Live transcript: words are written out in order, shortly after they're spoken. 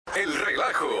El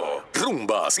relajo.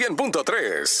 Rumba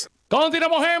 100.3.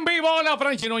 Continuamos en vivo, la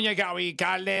Franchi Núñez, Gaby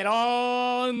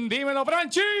Calderón. Dímelo,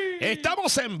 Franchi.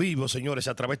 Estamos en vivo, señores,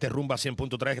 a través de Rumba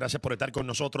 100.3. Gracias por estar con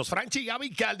nosotros. Franchi y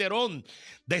Gaby Calderón,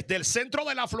 desde el centro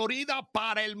de la Florida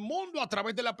para el mundo, a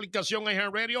través de la aplicación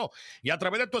iHeartRadio y a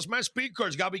través de tus smart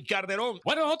speakers, Gaby Calderón.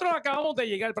 Bueno, nosotros acabamos de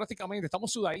llegar prácticamente, estamos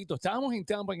sudaditos. Estábamos en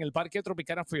Tampa, en el Parque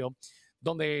Tropicana Field,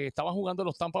 donde estaban jugando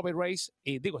los Tampa Bay Rays.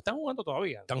 Están jugando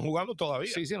todavía. ¿Están jugando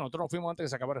todavía? Sí, nosotros nos fuimos antes de que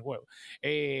se acabara el juego.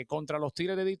 Contra los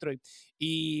Tigres de Detroit.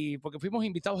 Y porque fuimos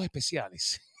invitados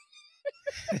especiales.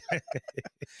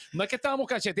 No es que estábamos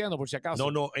cacheteando, por si acaso.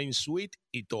 No, en suite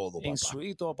y todo, papá. En suite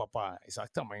y todo, papá.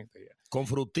 Exactamente. Con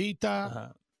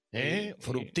frutita,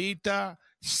 frutita,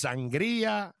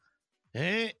 sangría,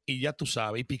 y ya tú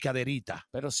sabes, y picaderita.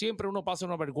 Pero siempre uno pasa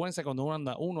una vergüenza cuando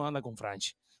uno anda con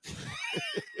Franchi.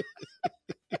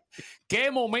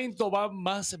 ¿Qué momento va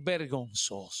más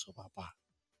vergonzoso, papá?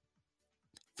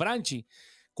 Franchi,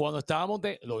 cuando estábamos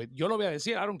yo lo voy a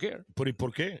decir, I don't care. ¿Pero y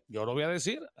por qué? Yo lo voy a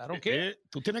decir, I don't care.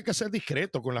 Tú tienes que ser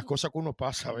discreto con las cosas que uno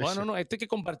pasa a veces. Bueno, no, esto hay que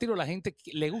compartirlo. La gente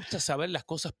le gusta saber las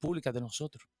cosas públicas de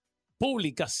nosotros.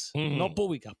 Públicas, no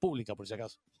públicas, públicas por si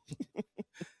acaso.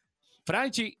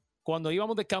 Franchi, cuando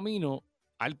íbamos de camino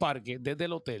al parque desde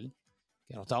el hotel,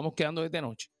 que nos estábamos quedando desde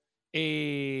anoche,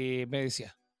 me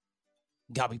decía,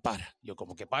 Gaby, para. Yo,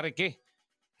 como que pare, ¿qué?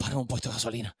 Para un puesto de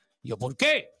gasolina. Yo, ¿por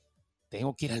qué?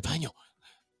 Tengo que ir al baño.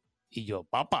 Y yo,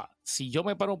 papá, si yo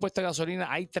me paro un puesto de gasolina,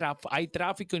 hay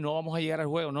tráfico y no vamos a llegar al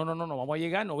juego. No vamos a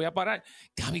llegar, no voy a parar.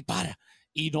 Gaby, para.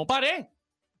 Y no paré,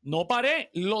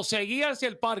 lo seguí hacia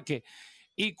el parque.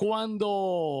 Y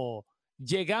cuando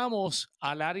llegamos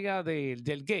al área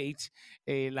del gate,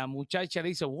 la muchacha le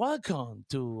dice, welcome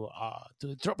to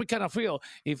Tropicana Field.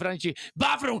 Y Franchi,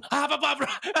 bathroom, I have a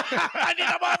bathroom. I need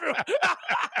a bathroom.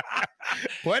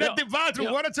 Where is the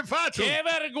bathroom? Where is the bathroom? ¡Qué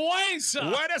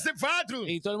vergüenza! Where is the bathroom?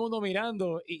 Y todo el mundo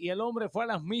mirando, y el hombre fue a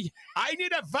las millas. I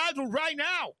need a bathroom right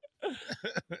now.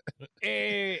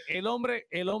 El hombre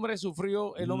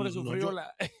sufrió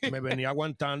me venía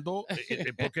aguantando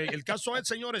porque el caso es,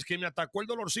 señores, que me atacó el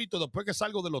dolorcito después que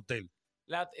salgo del hotel.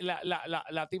 La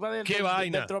tipa del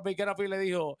Tropicana Field le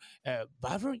dijo,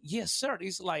 bathroom? Yes, sir.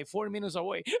 It's like 4 minutes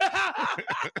away.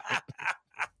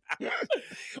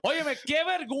 Óyeme, qué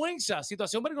vergüenza,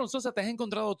 situación vergonzosa te has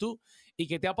encontrado tú y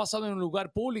que te ha pasado en un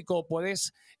lugar público.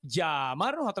 Puedes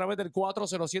llamarnos a través del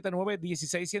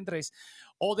 407-916-103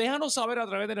 o déjanos saber a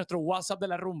través de nuestro WhatsApp de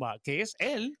la rumba, que es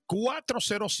el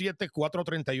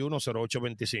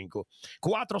 407-431-0825.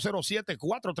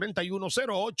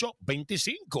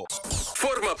 407-431-0825.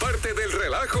 Forma parte del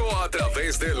relajo a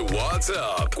través del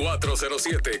WhatsApp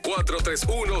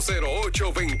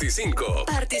 407-431-0825.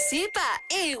 Participa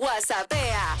y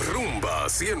WhatsAppea. Rumba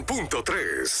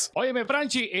 100.3. Óyeme,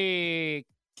 Franchi,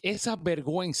 esas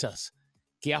vergüenzas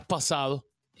que has pasado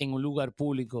en un lugar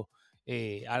público,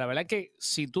 a la verdad que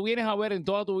si tú vienes a ver en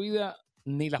toda tu vida,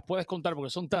 ni las puedes contar porque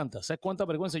son tantas. ¿Sabes cuántas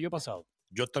vergüenzas yo he pasado?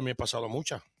 Yo también he pasado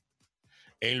muchas.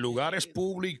 En lugares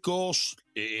públicos,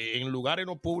 en lugares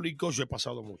no públicos, yo he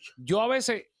pasado mucho. Yo a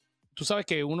veces, tú sabes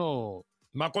que uno...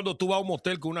 Más cuando tú vas a un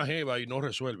motel con una jeva y no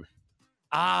resuelve.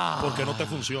 Porque no te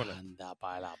funciona. Anda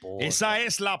pa' la porra. Esa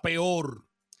es la peor.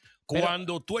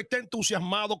 Cuando tú estás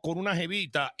entusiasmado con una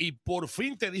jevita y por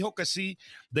fin te dijo que sí,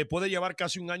 después de llevar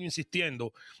casi un año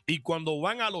insistiendo, y cuando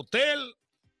van al hotel,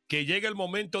 que llega el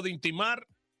momento de intimar,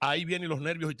 ahí vienen los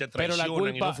nervios y te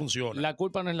traicionan y no funciona. La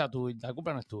culpa no es la tuya, la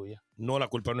culpa no es tuya. No, la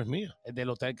culpa no es mía. Es del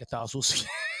hotel que estaba sucio.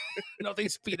 No te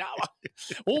inspiraba.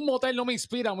 Un motel no me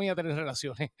inspira a mí a tener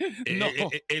relaciones. No.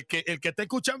 El que está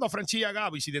escuchando a Franchi y a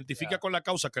Gaby se identifica con la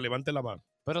causa, que levante la mano.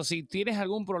 Pero si tienes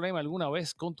algún problema alguna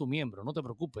vez con tu miembro, no te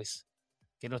preocupes,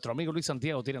 que nuestro amigo Luis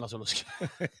Santiago tiene la solución.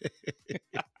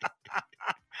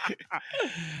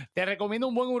 Te recomiendo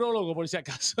un buen urólogo por si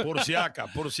acaso. Por si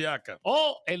acaso.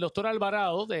 O el doctor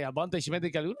Alvarado de Advantage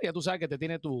Medical Group, ya tú sabes que te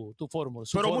tiene tu fórmula.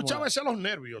 Pero muchas veces los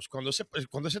nervios, cuando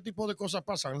ese tipo de cosas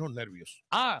pasan, los nervios.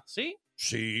 Ah, ¿sí?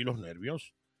 Sí, los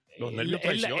nervios. Los nervios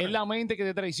traicionan. Es la mente que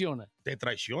te traiciona. Te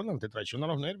traicionan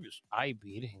los nervios. Ay,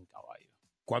 virgen, caballo.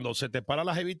 Cuando se te para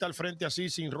la jevita al frente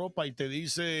así, sin ropa, y te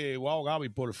dice, wow, Gaby,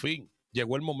 por fin.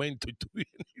 Llegó el momento y tú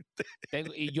viniste.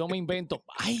 Y yo me invento,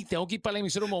 ay, tengo que ir para la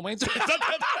emisora un momento.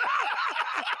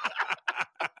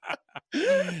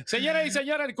 Señoras y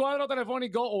señores, el cuadro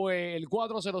telefónico o el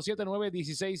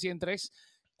 407-916-103,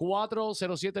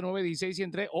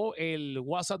 407-916-103 o el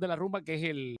WhatsApp de la rumba, que es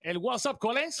el WhatsApp,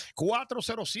 ¿cuál es?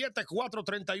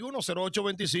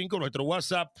 407-431-0825, nuestro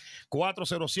WhatsApp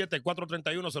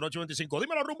 407-431-0825.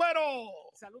 Dímelo, rumbero.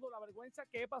 Saludo, la vergüenza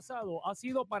que he pasado ha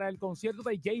sido para el concierto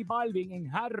de J Balvin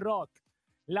en Hard Rock.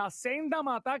 la senda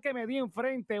matá que me di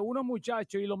enfrente unos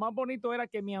muchachos y lo más bonito era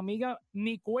que mi amiga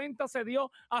ni cuenta se dio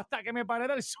hasta que me paré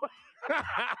del suelo.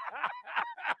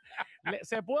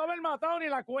 Se pudo haber matado ni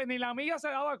la amiga se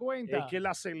daba cuenta. Es que el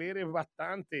acelere es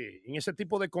bastante en ese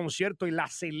tipo de conciertos, el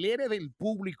acelere del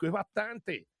público es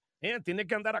bastante. Tiene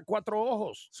que andar a 4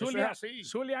 ojos. Eso es así.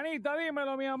 Zulianita,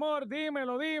 dímelo, mi amor,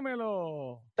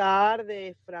 dímelo.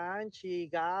 Tarde, Franchi,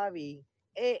 Gaby.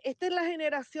 Esta es la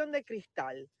generación de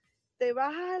cristal. Te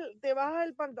bajas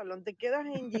el pantalón, te quedas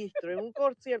en Gistro, en un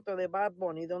concierto de Bad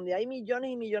Bunny, donde hay millones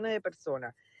y millones de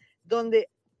personas, donde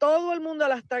todo el mundo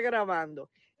la está grabando.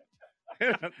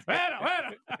 Espera.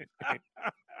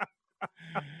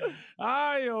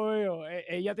 Ay, Dios mío.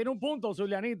 Ella tiene un punto,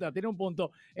 Zulianita, tiene un punto.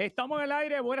 Estamos en el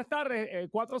aire, buenas tardes,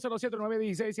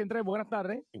 407-916-103, buenas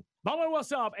tardes. Vamos al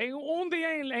WhatsApp. En un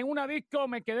día en una disco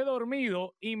me quedé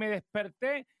dormido y me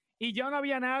desperté y ya no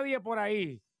había nadie por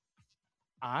ahí.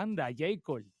 Anda,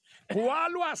 Jacob.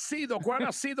 ¿Cuál ha sido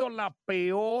la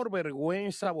peor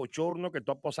vergüenza, bochorno que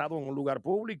tú has pasado en un lugar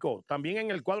público? También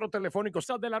en el cuadro telefónico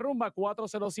de la rumba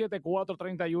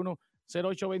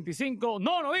 407-431-0825.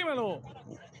 No, dímelo.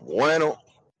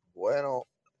 Bueno,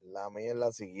 la mía es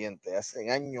la siguiente.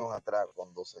 Hace años atrás,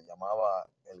 cuando se llamaba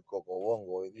el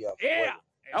Cocobongo, hoy día fue.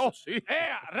 Oh, sí.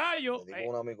 Rayo. Le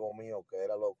digo a un amigo mío que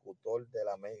era locutor de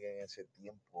la Mega en ese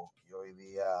tiempo y hoy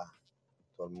día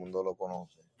todo el mundo lo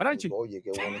conoce. Franchi. Digo, oye,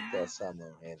 qué bonita esa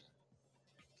mujer.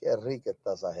 Qué rica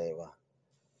está esa jeva.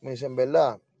 Me dicen,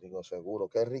 ¿verdad? Digo, seguro,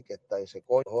 qué rica está. Dice,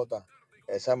 coño, Jota,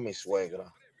 esa es mi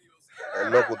suegra.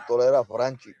 El locutor era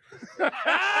Franchi.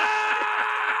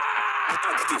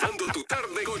 Activando tu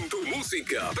tarde con tu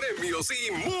música, premios y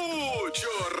mucho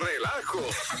relajo.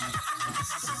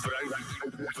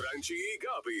 Franchi y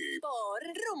Gaby. Por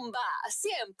Rumba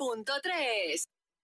 100.3.